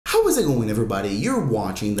How is it going, everybody? You're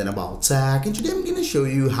watching Then About Tech, and today I'm going to show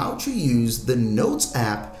you how to use the Notes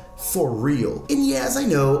app for real. And yes, I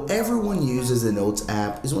know everyone uses the Notes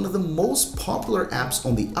app. It's one of the most popular apps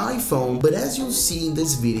on the iPhone, but as you'll see in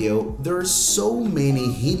this video, there are so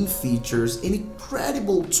many hidden features and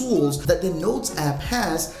incredible tools that the Notes app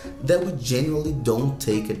has that we genuinely don't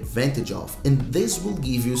take advantage of. And this will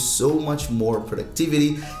give you so much more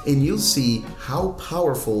productivity, and you'll see how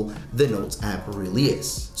powerful the Notes app really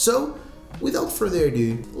is. So, without further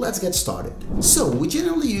ado, let's get started. So we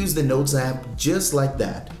generally use the Notes app just like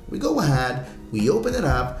that. We go ahead, we open it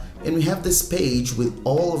up, and we have this page with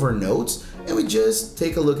all of our notes, and we just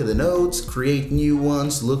take a look at the notes, create new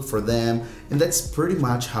ones, look for them, and that's pretty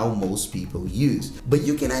much how most people use. But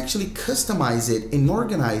you can actually customize it and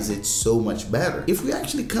organize it so much better. If we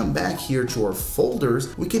actually come back here to our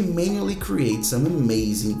folders, we can manually create some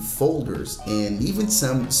amazing folders and even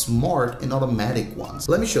some smart and automatic ones.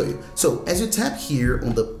 Let me show you. So as you tap here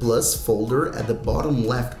on the plus folder at the bottom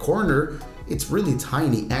left corner, it's really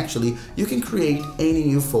tiny actually. You can create any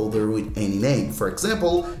new folder with any name. For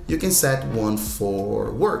example, you can set one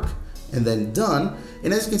for work and then done.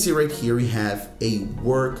 And as you can see right here, we have a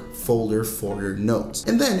work folder for your notes.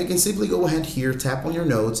 And then you can simply go ahead here, tap on your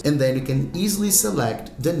notes, and then you can easily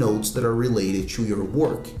select the notes that are related to your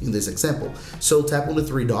work in this example. So tap on the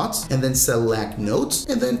three dots and then select notes,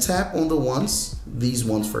 and then tap on the ones, these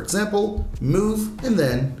ones for example, move, and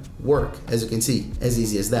then work. As you can see, as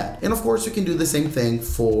easy as that. And of course you can do the same thing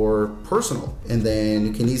for personal, and then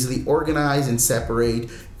you can easily organize and separate.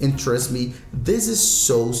 And trust me, this is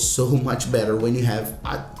so much better when you have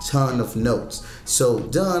a ton of notes. So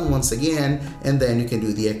done once again, and then you can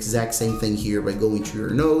do the exact same thing here by going to your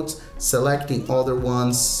notes, selecting other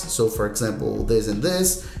ones. So for example, this and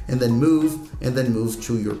this, and then move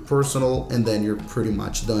to your personal, and then you're pretty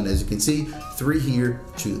much done. As you can see, 3 here,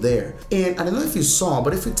 2 there. And I don't know if you saw,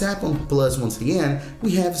 but if we tap on plus once again,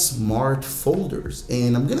 we have smart folders.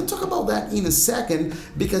 And I'm gonna talk about that in a second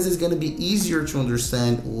because it's gonna be easier to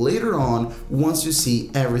understand later on once you see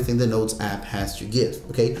everything the Notes app has to give.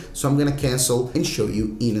 Okay, so I'm gonna cancel and show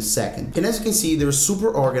you in a second. And as you can see, they're super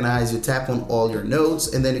organized. You tap on all your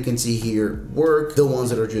notes, and then you can see here work, the ones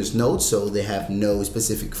that are just notes, so they have no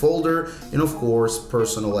specific folder, and of course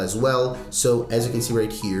personal as well. So as you can see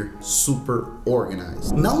right here, super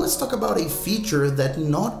organized. Now let's talk about a feature that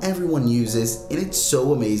not everyone uses, and it's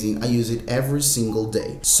so amazing. I use it every single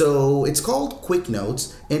day. So it's called Quick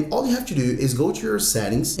Notes, and all you have to do is go to your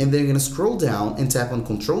settings, and then you're gonna scroll down and tap on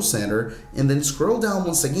Control Center, and then scroll down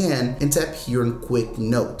once again and tap here on Quick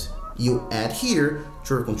Note. You add here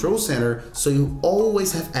to your Control Center, so you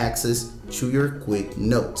always have access to your quick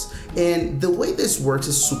notes. And the way this works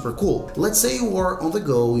is super cool. Let's say you are on the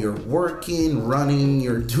go, you're working, running,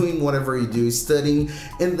 you're doing whatever you do, studying,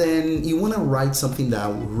 and then you want to write something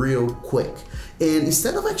down real quick. And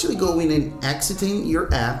instead of actually going and exiting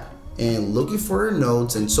your app and looking for your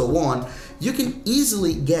notes and so on, you can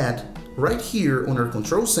easily get right here on our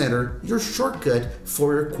Control Center your shortcut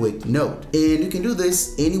for your quick note. And you can do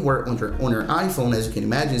this anywhere on your iPhone, as you can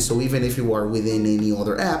imagine. So even if you are within any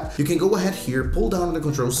other app, you can go ahead here, pull down on the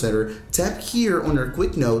Control Center, tap here on your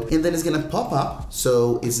quick note, and then it's gonna pop up.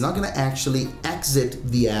 So it's not gonna actually exit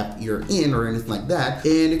the app you're in or anything like that.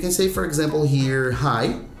 And you can say, for example, here,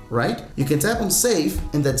 hi, right? You can tap on save,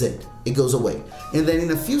 and that's it. It goes away. And then in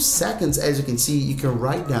a few seconds, as you can see, you can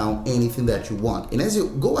write down anything that you want. And as you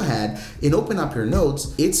go ahead and open up your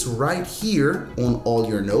notes, it's right here on all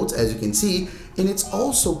your notes, as you can see, and it's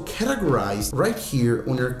also categorized right here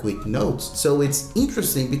on your quick notes. So it's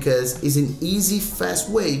interesting because it's an easy, fast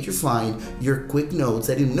way to find your quick notes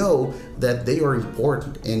that you know that they are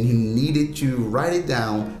important and you needed to write it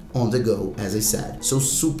down on the go, as I said. So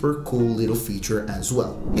super cool little feature as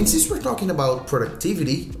well. And since we're talking about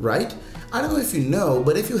productivity, right? I don't know if you know,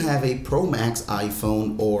 but if you have a Pro Max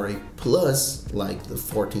iPhone or a Plus, like the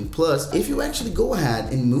 14 Plus, if you actually go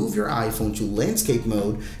ahead and move your iPhone to landscape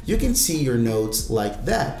mode, you can see your notes like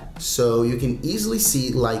that. So you can easily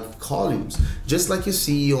see like columns, just like you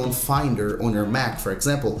see on Finder on your Mac, for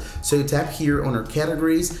example. So you tap here on our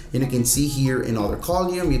categories, and you can see here another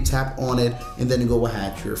column, you tap on it, and then you go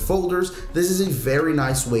ahead to your folders. This is a very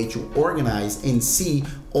nice way to organize and see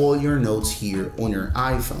all your notes here on your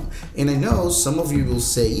iPhone. And I know some of you will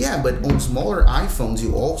say, yeah, but on smaller iPhones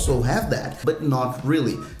you also have that, but not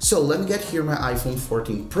really. So let me get here my iPhone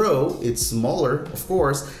 14 Pro. It's smaller, of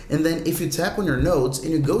course, and then if you tap on your notes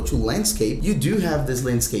and you go to to landscape, you do have this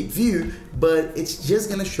landscape view, but it's just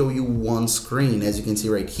gonna show you one screen, as you can see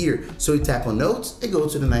right here. So you tap on notes, it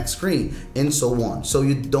goes to the next screen, and so on. So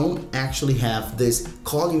you don't actually have this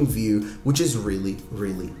column view, which is really,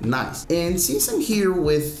 really nice. And since I'm here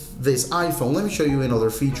with this iPhone, let me show you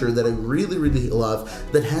another feature that I really, really love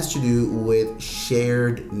that has to do with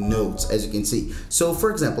shared notes, as you can see. So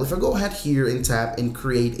for example, if I go ahead here and tap and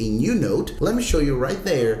create a new note, let me show you right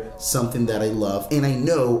there something that I love and I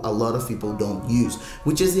know a lot of people don't use,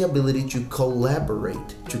 which is the ability to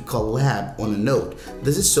collaborate, to collab on a note.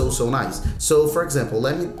 This is so nice. So for example,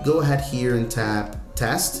 let me go ahead here and tap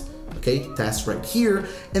test. Okay, test right here,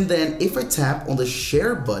 and then if I tap on the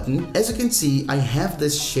share button, as you can see, I have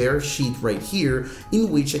this share sheet right here in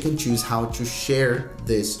which I can choose how to share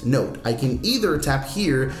this note. I can either tap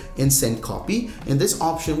here and send copy, and this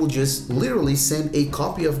option will just literally send a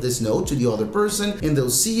copy of this note to the other person, and they'll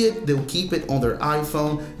see it, they'll keep it on their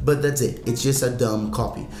iPhone, but that's it. It's just a dumb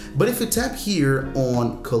copy. But if you tap here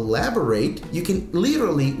on collaborate, you can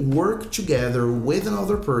literally work together with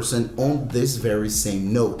another person on this very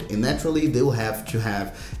same note, and naturally they'll have to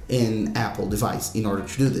have an Apple device in order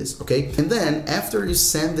to do this, okay? And then after you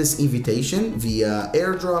send this invitation via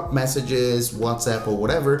AirDrop, messages, WhatsApp, or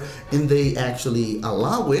whatever, and they actually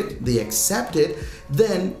allow it, they accept it,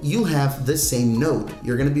 then you have the same note.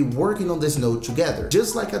 You're gonna be working on this note together,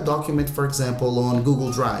 just like a document, for example, on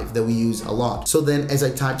Google Drive that we use a lot. So then as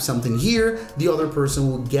I type something here, the other person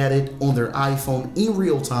will get it on their iPhone in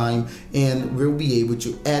real time, and we'll be able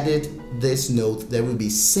to edit this note that will be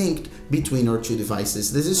synced between our two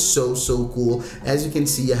devices. This is so cool. As you can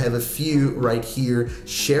see, I have a few right here,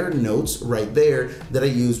 shared notes right there that I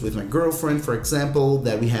use with my girlfriend, for example,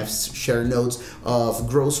 that we have shared notes of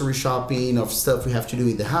grocery shopping, of stuff we have to do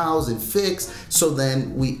in the house and fix. So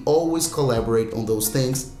then we always collaborate on those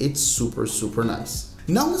things. It's super nice.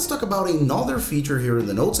 Now let's talk about another feature here in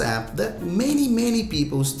the Notes app that many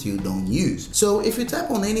people still don't use. So if you tap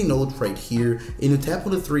on any note right here and you tap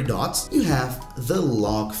on the three dots, you have the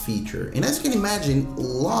lock feature. And as you can imagine,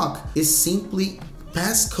 lock is simply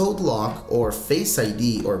passcode lock or Face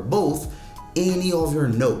ID or both any of your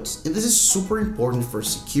notes, and this is super important for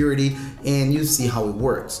security, and you see how it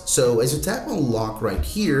works. So as you tap on lock right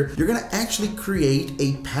here, you're gonna actually create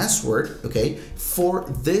a password, okay, for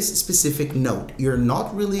this specific note. You're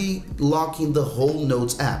not really locking the whole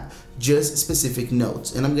Notes app, just specific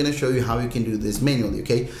notes, and I'm gonna show you how you can do this manually,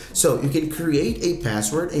 okay? So you can create a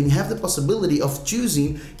password and you have the possibility of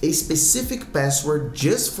choosing a specific password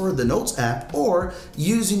just for the Notes app or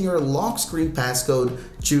using your lock screen passcode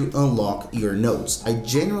to unlock your notes. I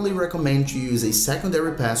generally recommend to use a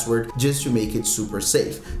secondary password just to make it super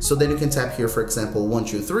safe. So then you can tap here, for example,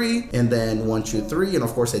 123 and then 123, and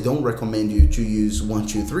of course I don't recommend you to use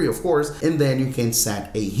 123, of course, and then you can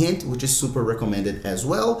set a hint, which is super recommended as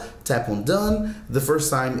well. Tap on done. The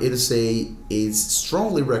first time it'll say is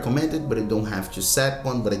strongly recommended, but I don't have to set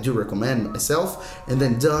one, but I do recommend myself, and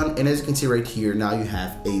then done. And as you can see right here, now you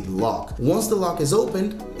have a lock. Once the lock is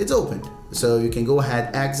opened, it's opened. So you can go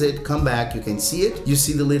ahead, exit, come back, you can see it. You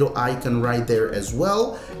see the little icon right there as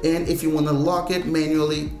well. And if you want to lock it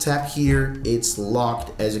manually, tap here, it's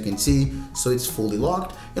locked, as you can see. So it's fully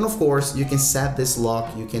locked. And of course, you can set this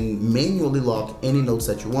lock. You can manually lock any notes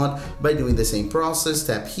that you want by doing the same process.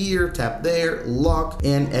 Tap here, tap there, lock.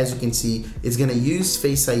 And as you can see, it's gonna use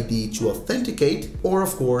Face ID to authenticate, or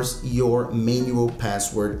of course, your manual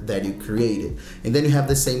password that you created. And then you have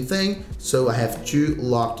the same thing. So I have two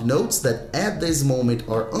locked notes that at this moment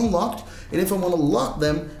are unlocked, and if I want to lock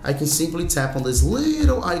them, I can simply tap on this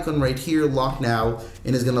little icon right here, lock now,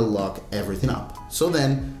 and it's gonna lock everything up. So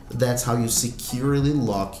then that's how you securely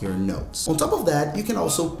lock your notes. On top of that, you can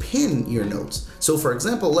also pin your notes. So for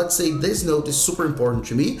example, let's say this note is super important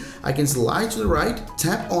to me. I can slide to the right,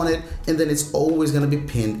 tap on it, and then it's always gonna be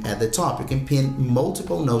pinned at the top. You can pin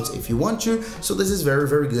multiple notes if you want to. So this is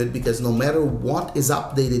very good because no matter what is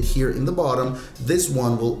updated here in the bottom, this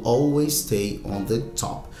one will always stay on the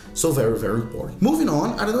top. So very important. Moving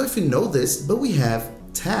on, I don't know if you know this, but we have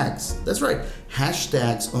tags. That's right,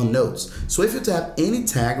 hashtags on notes. So if you tap any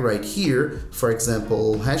tag right here, for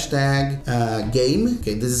example, hashtag game,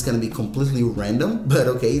 okay, this is gonna be completely random, but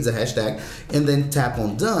okay, it's a hashtag, and then tap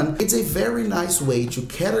on done, it's a very nice way to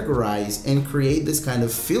categorize and create this kind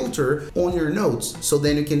of filter on your notes. So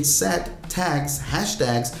then you can set tags,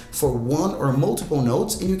 hashtags for one or multiple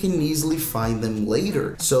notes, and you can easily find them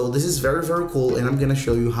later. So this is very cool, and I'm gonna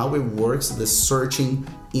show you how it works, the searching,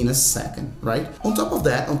 in a second, right? On top of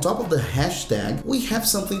that, on top of the hashtag, tag, we have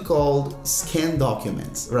something called scan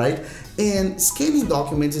documents, right? And scanning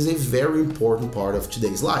documents is a very important part of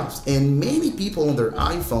today's lives. And many people on their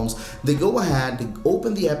iPhones, they go ahead, they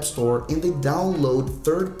open the App Store and they download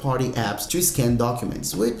third-party apps to scan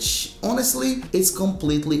documents, which honestly is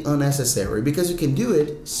completely unnecessary because you can do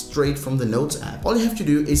it straight from the Notes app. All you have to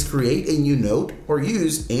do is create a new note or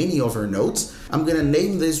use any of your notes. I'm gonna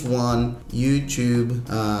name this one YouTube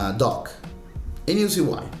Doc. And you'll see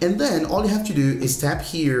why. And then all you have to do is tap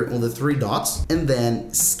here on the three dots and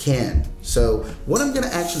then scan. So what I'm gonna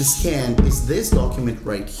actually scan is this document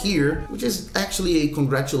right here, which is actually a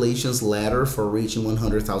congratulations letter for reaching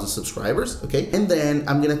 100,000 subscribers, okay? And then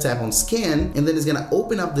I'm gonna tap on scan, and then it's gonna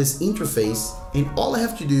open up this interface, and all I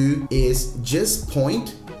have to do is just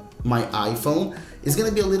point my iPhone. It's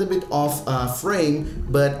gonna be a little bit off frame,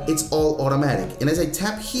 but it's all automatic. And as I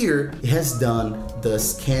tap here, it has done the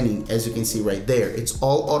scanning, as you can see right there. It's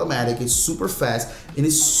all automatic, it's super fast, and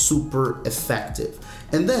it's super effective.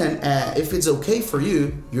 And then if it's okay for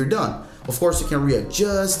you, you're done. Of course, you can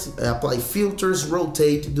readjust, apply filters,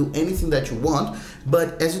 rotate, do anything that you want.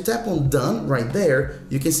 But as you tap on done right there,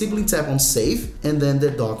 you can simply tap on save, and then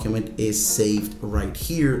the document is saved right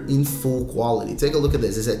here in full quality. Take a look at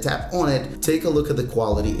this. As I tap on it, take a look at the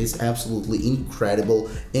quality. It's absolutely incredible.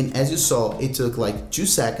 And as you saw, it took like 2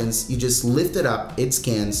 seconds. You just lift it up, it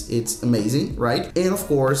scans, it's amazing, right? And of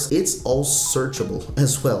course, it's all searchable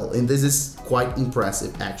as well. And this is quite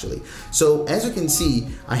impressive actually. So as you can see,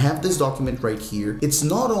 I have this document right here. It's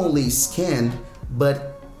not only scanned,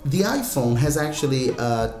 but the iPhone has actually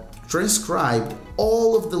transcribed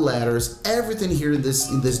all of the letters, everything here in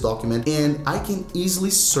this document, and I can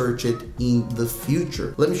easily search it in the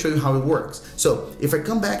future. Let me show you how it works. So if I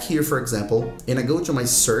come back here, for example, and I go to my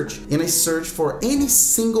search and I search for any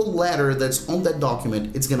single letter that's on that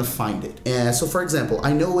document, it's gonna find it. And so for example,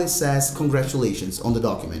 I know it says congratulations on the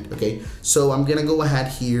document, okay? So I'm gonna go ahead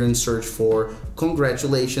here and search for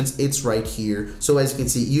congratulations. It's right here. So as you can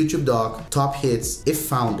see, YouTube Doc, top hits, it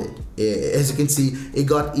found it. As you can see, it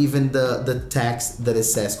got even the text that it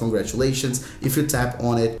says congratulations. If you tap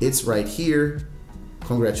on it, it's right here,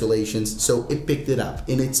 congratulations. So it picked it up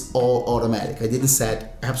and it's all automatic. I didn't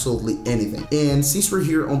set absolutely anything. And since we're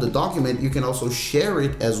here on the document, you can also share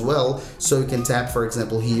it as well. So you can tap, for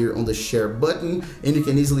example, here on the share button, and you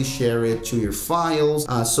can easily share it to your files,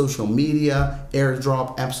 social media,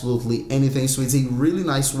 AirDrop, absolutely anything. So it's a really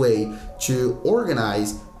nice way to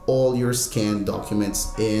organize all your scanned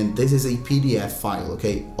documents, and this is a PDF file,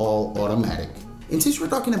 okay, all automatic. And since we're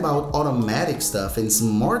talking about automatic stuff and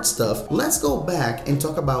smart stuff, let's go back and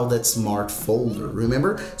talk about that smart folder,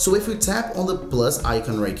 remember? So if we tap on the plus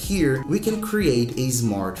icon right here, we can create a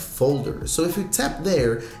smart folder. So if you tap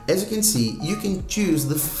there, as you can see, you can choose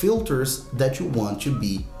the filters that you want to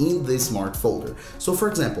be in this smart folder. So for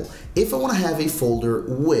example, if I want to have a folder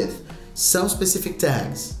with some specific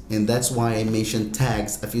tags, and that's why I mentioned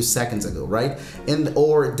tags a few seconds ago, right? And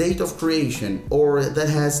or date of creation, or that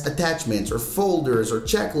has attachments or folders or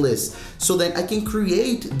checklists. So then I can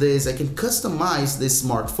create this, I can customize this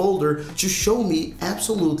smart folder to show me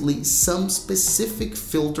absolutely some specific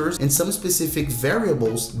filters and some specific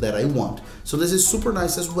variables that I want. So this is super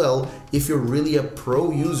nice as well if you're really a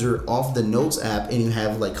pro user of the Notes app and you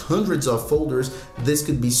have like hundreds of folders. This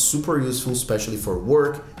could be super useful, especially for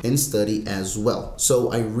work and study as well.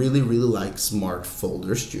 So I really like smart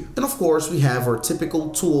folders too. And of course we have our typical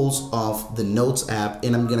tools of the Notes app,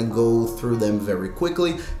 and I'm gonna go through them very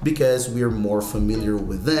quickly because we're more familiar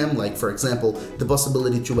with them. Like for example, the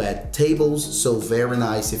possibility to add tables, so very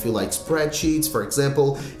nice if you like spreadsheets, for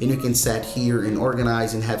example, and you can set here and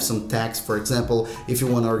organize and have some text. For example, if you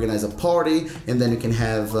want to organize a party, and then you can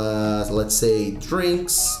have let's say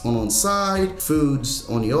drinks on one side, foods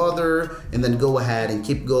on the other, and then go ahead and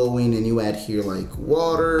keep going, and you add here like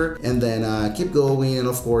water, and then keep going. And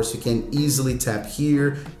of course you can easily tap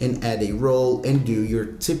here and add a row and do your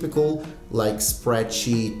typical like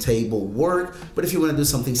spreadsheet table work. But if you want to do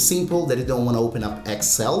something simple that you don't want to open up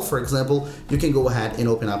Excel, for example, you can go ahead and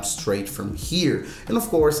open up straight from here. And of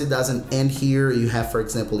course it doesn't end here. You have, for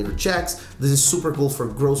example, your checks. This is super cool for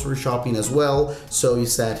grocery shopping as well. So you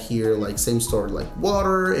set here like same store like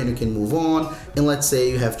water, and you can move on. And let's say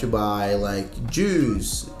you have to buy like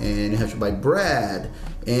juice, and you have to buy bread,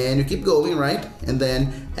 and you keep going, right? And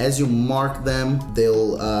then as you mark them,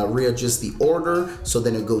 they'll readjust the order. So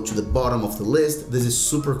then you go to the bottom of the list. This is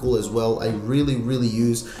super cool as well. I really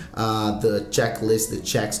use the checklist, the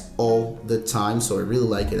checks all the time. So I really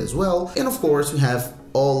like it as well. And of course we have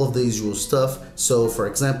all of the usual stuff. So for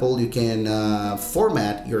example, you can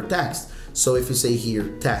format your text. So if you say here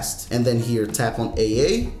test and then here tap on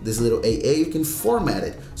AA, this little AA, you can format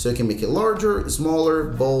it. So you can make it larger, smaller,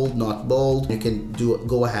 bold, not bold. You can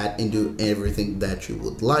go ahead and do everything that you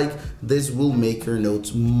would like. This will make your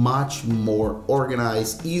notes much more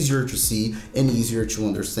organized, easier to see and easier to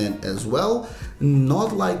understand as well.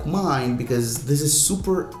 Not like mine, because this is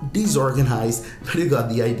super disorganized, but you got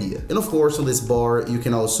the idea. And of course, on this bar, you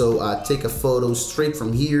can also take a photo straight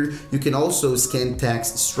from here. You can also scan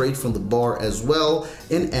text straight from the bar as well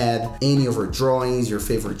and add any of your drawings, your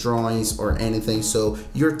favorite drawings or anything. So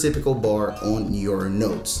your typical bar on your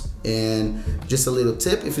notes. And just a little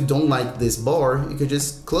tip, if you don't like this bar, you can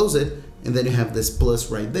just close it and then you have this plus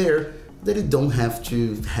right there, that you don't have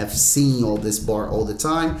to have seen all this bar all the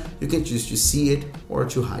time. You can choose to see it or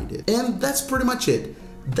to hide it. And that's pretty much it.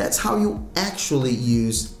 That's how you actually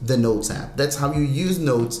use the Notes app. That's how you use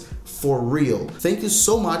Notes for real. Thank you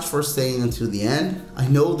so much for staying until the end. I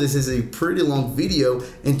know this is a pretty long video,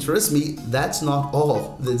 and trust me, that's not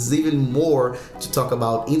all. There's even more to talk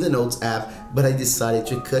about in the Notes app, but I decided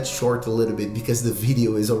to cut short a little bit because the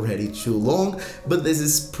video is already too long. But this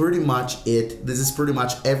is pretty much it. This is pretty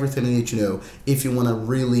much everything you need to know if you want to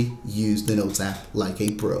really use the Notes app like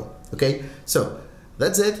a pro. Okay, so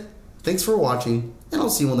that's it. Thanks for watching, and I'll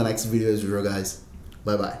see you on the next video as usual, guys.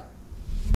 Bye bye.